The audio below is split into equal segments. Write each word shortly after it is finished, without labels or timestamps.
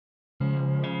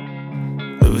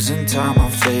losing time,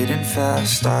 I'm fading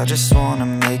fast. I just wanna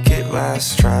make it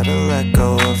last. Try to let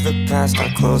go of the past.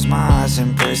 I close my eyes,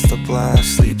 embrace the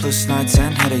blast. Sleepless nights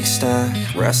and headaches stack.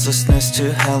 Restlessness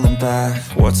to hell and back.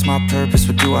 What's my purpose,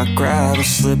 what do I grab? A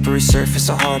slippery surface,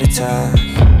 a heart attack.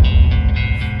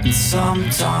 And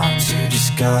sometimes you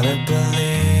just gotta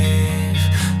believe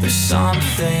there's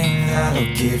something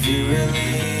that'll give you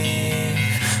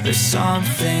relief. There's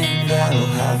something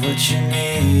that'll have what you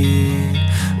need,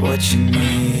 what you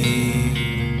need.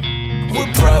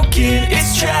 We're broken,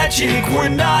 it's tragic, we're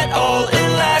not all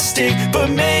elastic, but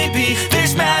maybe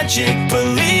there's magic.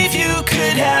 Believe you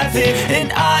could have it.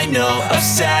 And I know of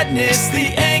sadness, the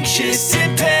anxious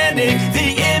and panic, the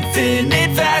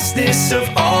infinite vastness of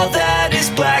all